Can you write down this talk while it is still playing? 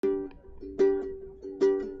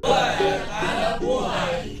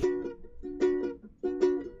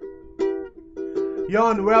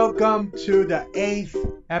Yon, welcome to the 8th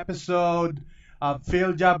episode of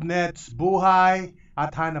PhilJobNet's Buhay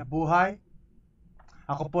at Hanap Buhay.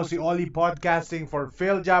 Ako po si Oli podcasting for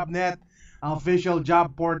PhilJobNet, ang official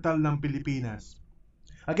job portal ng Pilipinas.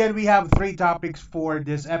 Again, we have three topics for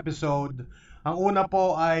this episode. Ang una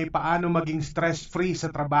po ay paano maging stress-free sa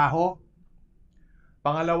trabaho.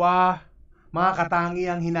 Pangalawa, mga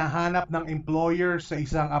katangiang hinahanap ng employer sa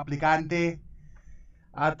isang aplikante.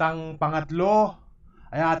 At ang pangatlo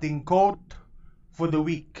ay ating quote for the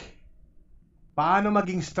week. Paano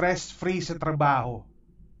maging stress-free sa trabaho?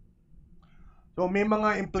 So may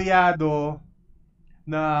mga empleyado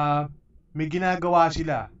na may ginagawa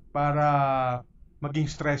sila para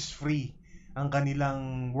maging stress-free ang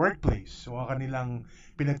kanilang workplace o ang kanilang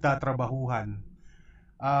pinagtatrabahuhan.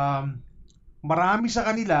 Marami sa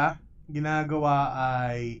kanila ginagawa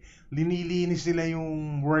ay linilinis nila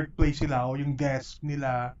yung workplace nila o yung desk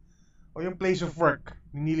nila o yung place of work.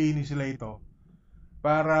 Nililinis nila ito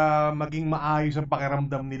para maging maayos ang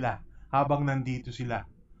pakiramdam nila habang nandito sila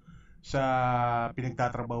sa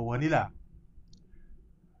pinagtatrabahuhan nila.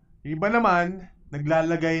 Yung iba naman,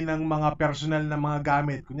 naglalagay ng mga personal na mga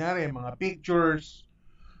gamit. Kunyari, mga pictures,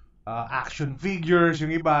 action figures,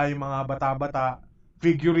 yung iba, yung mga bata-bata,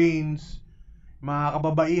 figurines, mga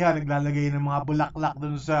kababaihan, naglalagay ng mga bulaklak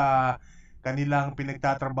dun sa kanilang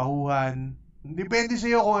pinagtatrabahuhan. Depende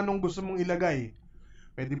sa iyo kung anong gusto mong ilagay.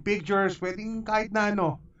 Pwedeng pictures, pwedeng kahit na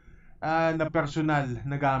ano na personal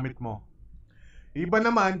na gamit mo. Iba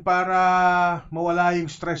naman, para mawala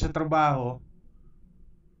yung stress sa trabaho,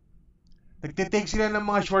 nagtitake sila ng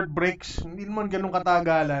mga short breaks, hindi naman ganun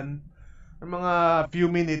katagalan, ng mga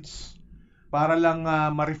few minutes, para lang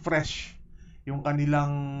ma-refresh yung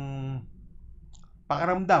kanilang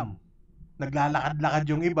pakiramdam. Naglalakad-lakad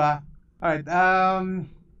yung iba. Alright,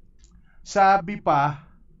 sabi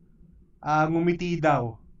pa, ngumiti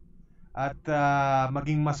daw at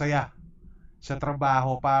maging masaya sa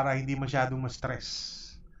trabaho para hindi masyadong ma-stress.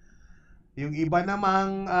 Yung iba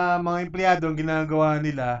namang mga empleyado, ang ginagawa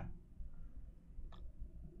nila,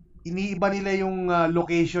 iniiba nila yung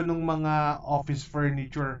location ng mga office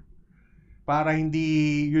furniture para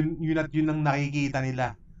hindi yun at yun ang nakikita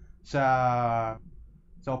nila sa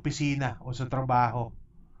opisina o sa trabaho.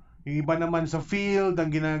 Yung iba naman sa field,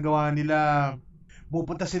 ang ginagawa nila,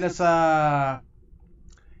 pupunta sila sa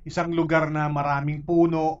isang lugar na maraming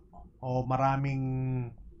puno o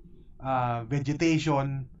maraming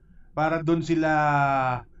vegetation para doon sila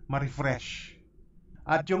ma-refresh.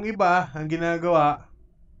 At yung iba, ang ginagawa,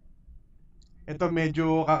 ito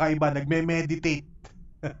medyo kakaiba, nagme-meditate.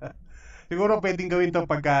 Siguro pwedeng gawin to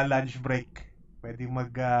pagka lunch break. Pwedeng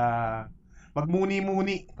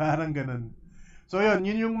magmuni-muni, parang ganun. So yun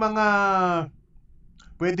yung mga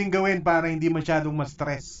pwedeng gawin para hindi masyadong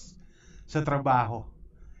ma-stress sa trabaho.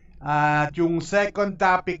 At yung second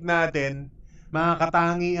topic natin, mga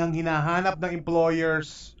katangiang hinahanap ng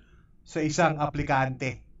employers sa isang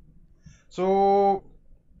aplikante. So,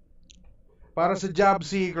 para sa job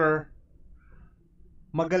seeker,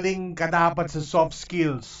 magaling ka dapat sa soft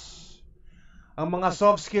skills. Ang mga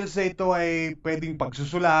soft skills na ito ay pwedeng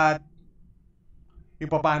pagsusulat,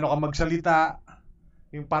 yung paano ka magsalita,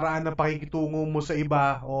 yung paraan ng pakikitungo mo sa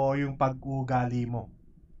iba, o yung pag-uugali mo.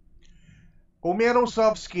 Kung merong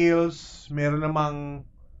soft skills, meron namang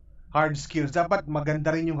hard skills. Dapat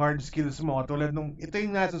maganda rin yung hard skills mo. Tulad nung, ito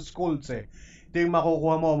yung nasa schools eh. Ito yung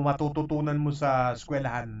makukuha mo, matututunan mo sa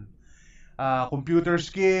eskwelahan. Computer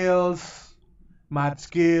skills, math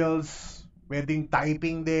skills, pwedeng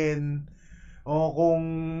typing din. O kung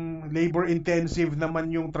labor intensive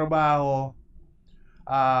naman yung trabaho,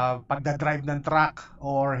 pagdadrive ng truck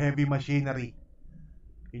or heavy machinery.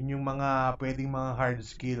 Yun yung mga pwedeng mga hard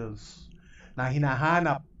skills na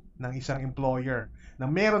hinahanap ng isang employer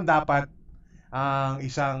na meron dapat ang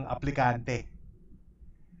isang aplikante.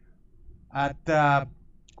 At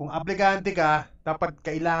kung aplikante ka, dapat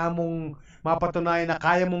kailangan mong mapatunayan na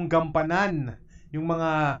kaya mong gampanan yung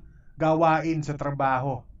mga gawain sa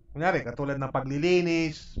trabaho. Kunyari, katulad ng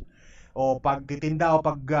paglilinis, o pagtitinda o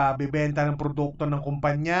pagbebenta ng produkto ng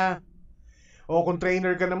kumpanya. O kung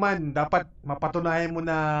trainer ka naman, dapat mapatunayan mo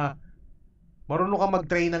na marunong ka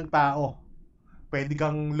mag-train ng tao. Pwede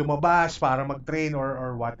kang lumabas para mag-train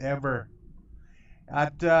or whatever.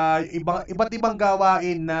 At iba't ibang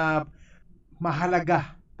gawain na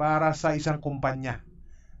mahalaga para sa isang kumpanya.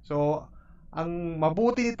 So, ang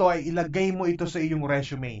mabuti nito ay ilagay mo ito sa iyong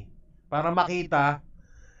resume para makita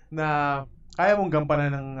na kaya mong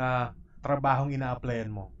gampanan ng trabahong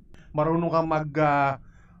ina-applyan mo. Marunong kang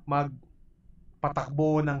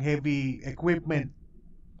magpatakbo ng heavy equipment,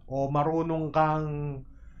 o marunong kang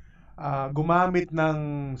gumamit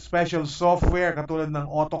ng special software katulad ng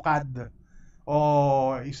AutoCAD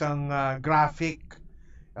o isang graphic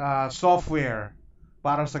software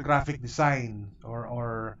para sa graphic design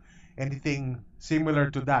or anything similar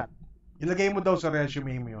to that. Ilagay mo daw sa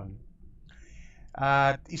resume mo yun.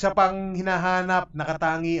 At isa pang hinahanap na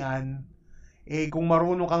katangian, kung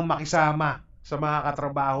marunong kang makisama sa mga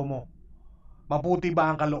katrabaho mo. Mabuti ba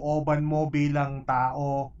ang kalooban mo bilang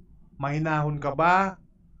tao? Mahinahon ka ba?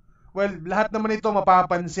 Well, lahat naman ito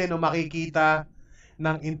mapapansin o makikita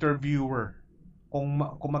ng interviewer kung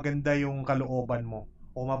maganda yung kalooban mo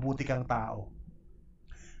o mabuti kang tao.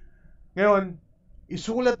 Ngayon,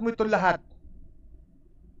 isulat mo ito lahat.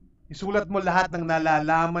 Isulat mo lahat ng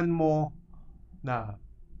nalalaman mo na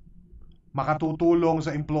makatutulong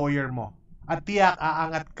sa employer mo. At tiyak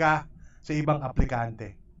aangat ka sa ibang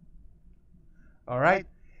aplikante. Alright?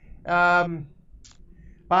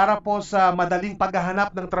 Para po sa madaling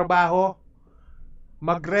paghahanap ng trabaho,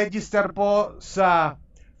 mag-register po sa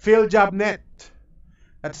PhilJobNet.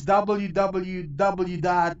 That's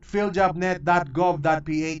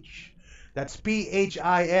www.philjobnet.gov.ph. That's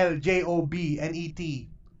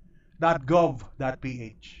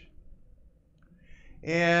PHILJOBNET.gov.ph.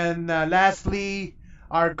 And lastly,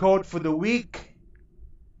 our quote for the week,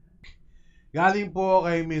 galing po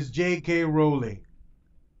kay Miss J.K. Rowling.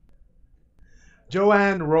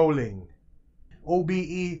 Joanne Rowling,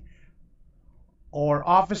 OBE, or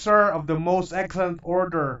Officer of the Most Excellent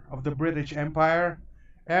Order of the British Empire,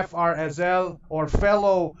 FRSL, or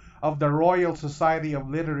Fellow of the Royal Society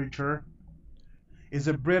of Literature,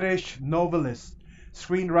 is a British novelist,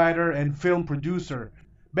 screenwriter, and film producer,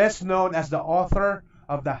 best known as the author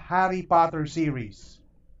of the Harry Potter series.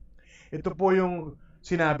 Ito po yung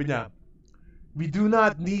sinabi niya. We do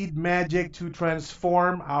not need magic to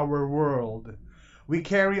transform our world. We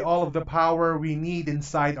carry all of the power we need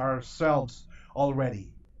inside ourselves already.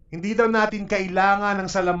 Hindi daw natin kailangan ng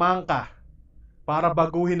salamangka para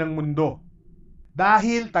baguhin ang mundo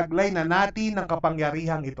dahil taglay na natin ang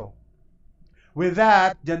kapangyarihang ito. With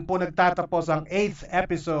that, dyan po nagtatapos ang 8th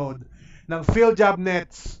episode ng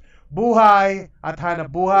PhilJobNet's Buhay at Hanap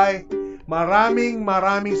Buhay. Maraming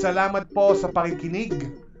salamat po sa pakikinig.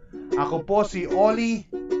 Ako po si Oli.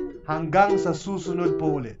 Hanggang sa susunod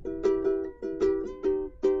po ulit.